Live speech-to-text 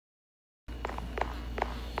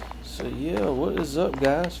So yeah, what is up,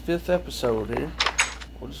 guys? 5th episode here.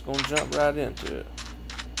 We're just gonna jump right into it.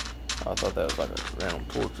 I thought that was like a random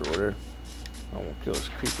porch or whatever. I'm gonna kill this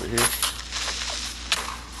creeper here.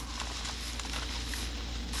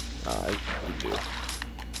 Alright, good deal.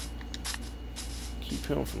 Keep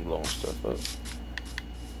him from blowing stuff up.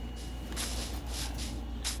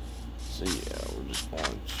 So yeah, we're just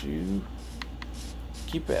going to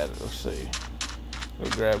keep at it. Let's see. Go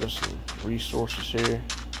grab us some resources here.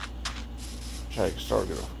 Try to start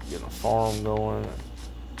getting a farm going.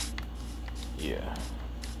 Yeah.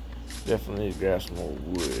 Definitely need to grab some more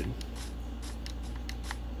wood.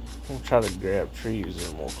 I'm gonna try to grab trees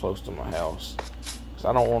that are more close to my house, because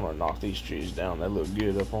I don't want to knock these trees down. They look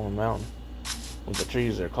good up on the mountain. With the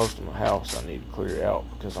trees that are close to my house, I need to clear out,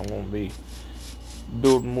 because I'm going to be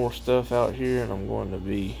building more stuff out here, and I'm going to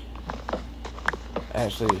be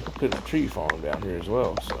actually putting a tree farm down here as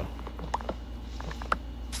well.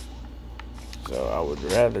 So I would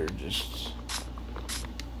rather just,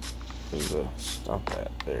 where's the stump at?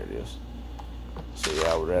 There it is. So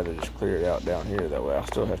yeah, I would rather just clear it out down here. That way I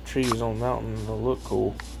still have trees on the mountain that'll look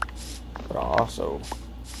cool, but I'll also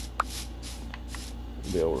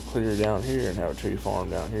be able to clear down here and have a tree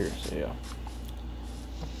farm down here. So yeah,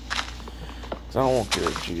 because I don't want to clear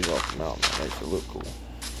the trees off the mountain. That makes it look cool.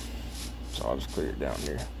 So I'll just clear it down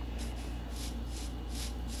here.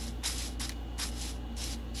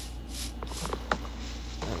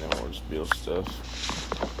 And then we'll just build stuff.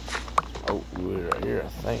 Oak wood right here, I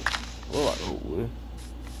think. Look like oak wood.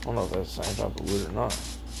 I don't know if that's the same type of wood or not.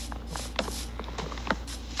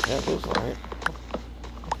 Yeah, it looks like it.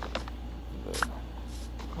 But,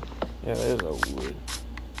 yeah, that is oak wood.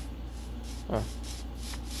 Huh.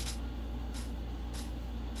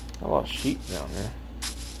 A lot of sheep down there.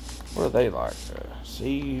 What are they like?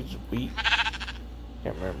 Seeds, wheat?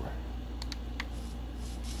 Can't remember.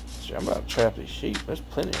 See, I'm about to trap these sheep. There's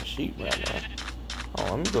plenty of sheep right now.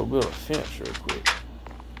 Oh, let me go build a fence real quick.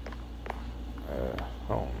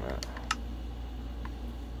 Hold on a minute.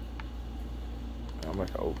 I'll make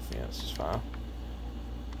an oak fence, it's fine.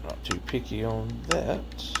 Not too picky on that.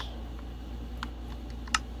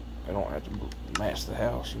 I don't have to match the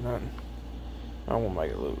house or nothing. I won't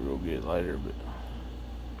make it look real good later, but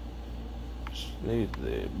just need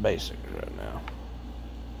the basics right now.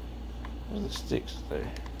 Where's the sticks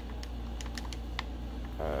there?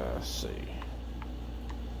 Let's see.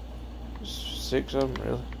 6 of them,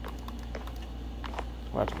 really?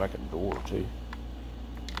 I'll have to make a door, too.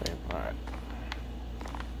 Okay, alright.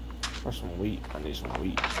 Where's some wheat? I need some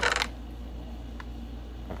wheat.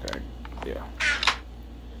 Okay, yeah.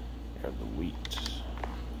 Got the wheat.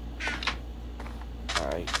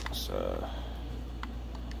 Alright, so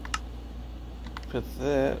put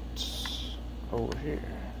that over here.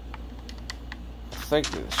 I think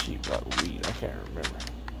the sheep got wheat. I can't remember.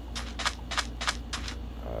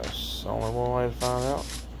 It's only one way to find out.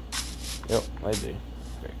 Yep, they do.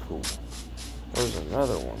 Okay, cool. There's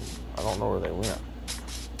another one. I don't know where they went.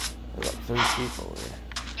 There's like 3 sheep over there.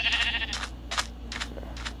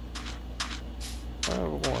 Okay.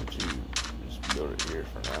 We're going to just build it here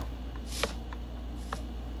for now.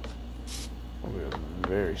 It'll be a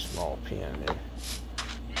very small pen here.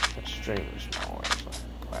 Extremely small, actually.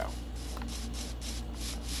 Wow.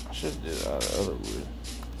 I should have did it out of other wood.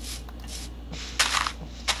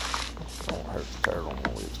 Don't hurt the turtle. I'm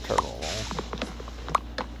gonna leave the turtle alone.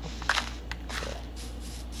 Okay.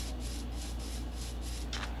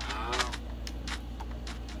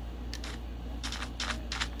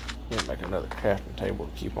 I'm gonna make another crafting table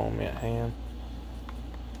to keep on me at hand.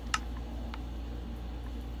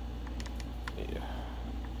 Yeah.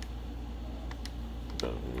 Put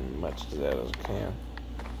as much to that as I can.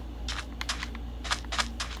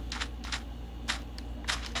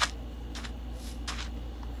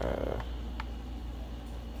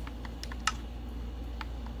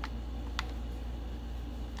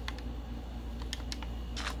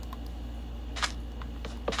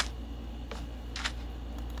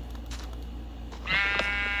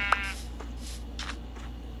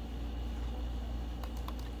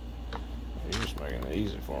 You're just making it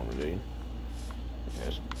easy for me, dude.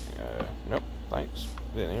 Yes. Nope, thanks.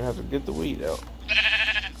 Didn't even have to get the weed out.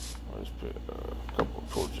 I'll just put a couple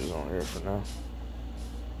of torches on here for now.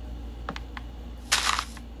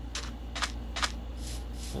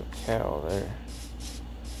 There's a cow there.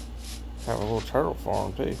 Have a little turtle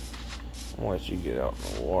farm too. I'm gonna let you get out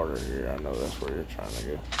in the water here. I know that's where you're trying to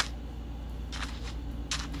go.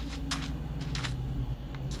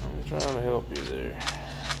 I'm trying to help you there.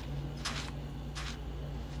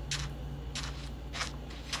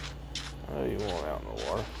 Oh, you want out in the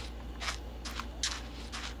water.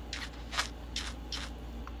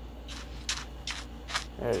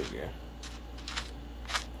 There you go.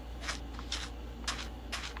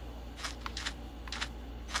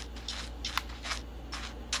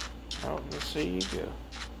 Oh, let's see you go.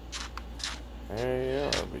 There you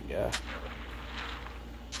are, big guy.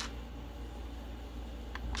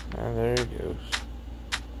 And there he goes.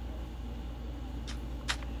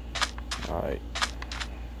 Alright.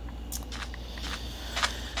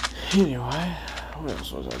 Anyway, what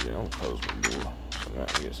else was I doing? I'm gonna close my door so that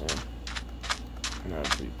gets in. Now,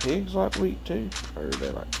 do pigs like wheat too? Or do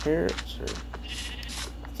they like carrots? Or I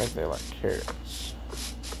think they like carrots.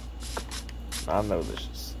 I know this.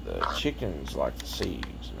 The chickens like the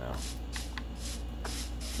seeds now.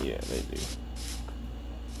 Yeah, they do.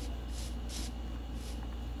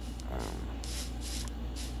 I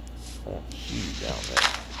want you down there.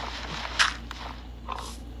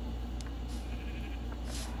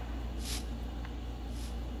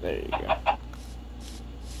 There you go.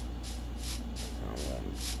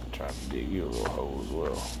 I'm trying to dig you a little hole as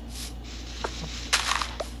well.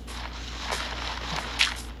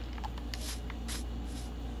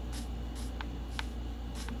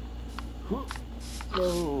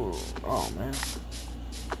 Oh man.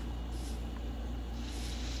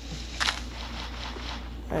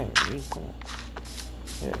 Dang, he's going.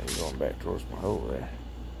 Yeah, he's going back towards my hole there.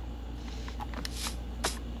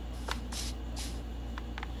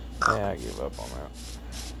 Yeah, I give up on that.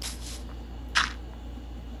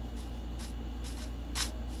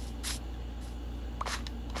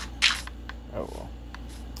 Oh well.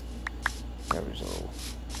 There's little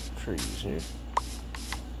trees here.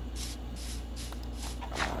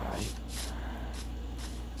 Alright.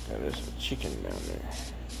 Now there's a chicken down there.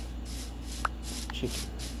 Chicken.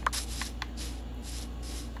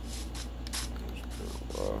 Let's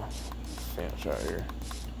put a fence right here.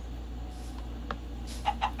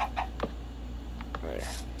 There.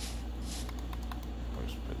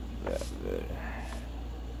 Let's put that there.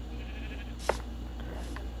 Okay.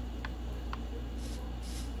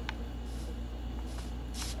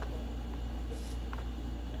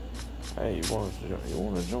 Hey, you want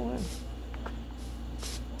to join?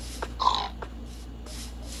 Oh,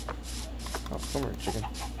 come here, chicken. Got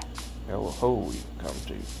a little hole you can come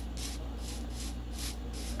to.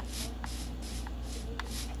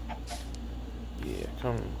 Yeah,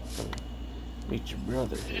 come meet your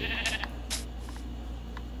brother here.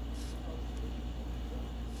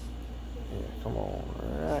 Yeah, come on,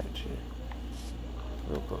 right here.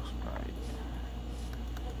 Real close, right.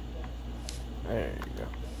 There you go.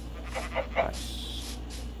 Nice.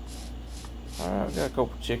 Alright, I've got a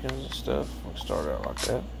couple chickens and stuff. We'll start out like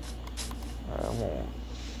that. Alright, I'm gonna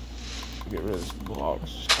get rid of this block.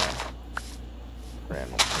 It's just kind of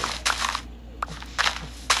random.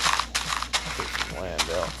 Get some land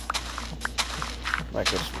out.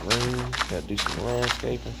 Make up some room. Gotta do some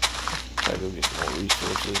landscaping. Gotta go get some more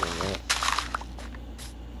resources on that.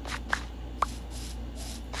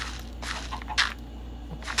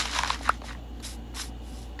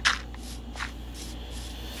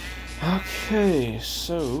 Okay,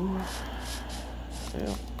 so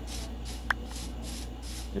yeah,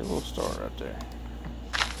 get a little start right there.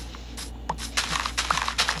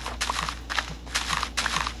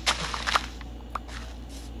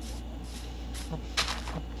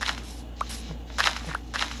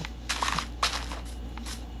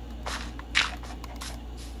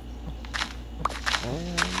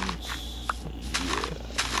 And yeah,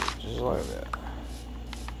 just like that.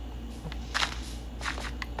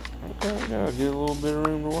 Okay, gotta get a little bit of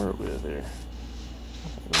room to work with there.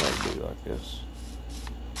 It might be like this.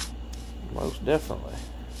 Most definitely.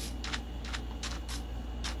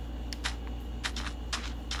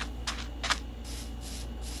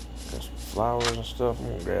 Got some flowers and stuff. I'm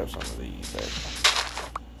gonna grab some of these back.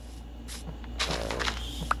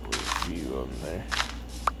 There's a few of them there.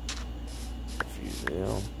 A few of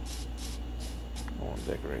them. I want to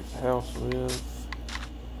decorate the house with.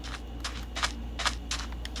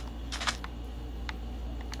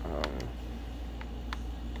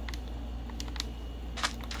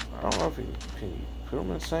 I don't know if can you put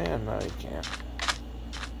them in sand? No, you can't.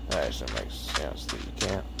 That actually makes sense that you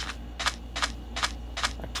can't.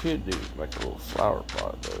 I could do like a little flower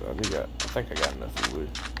pot though. I think I got enough wood.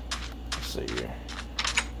 Let's see here.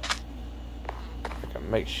 Like a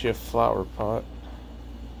makeshift flower pot.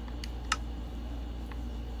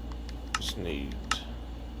 Just need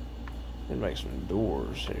to make some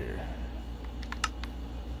doors here.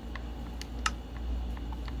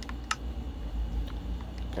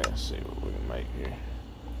 Okay, let's see what we can make here.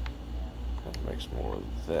 Let's make some more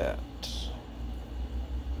of that.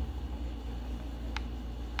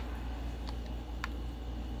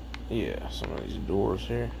 Yeah, some of these doors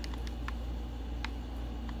here.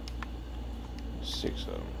 6 of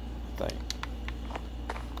them, I think.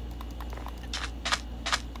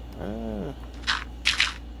 1,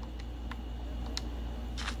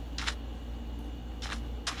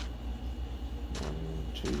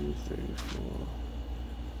 2, 3, 4,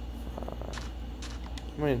 5.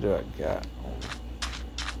 How many do I got on?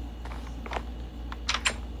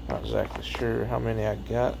 Not exactly sure how many I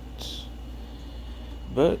got,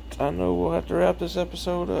 but I know we'll have to wrap this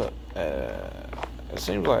episode up. It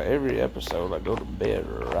seems like every episode I go to bed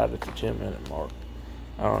right at the 10-minute mark.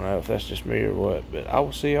 I don't know if that's just me or what, but I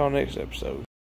will see y'all next episode.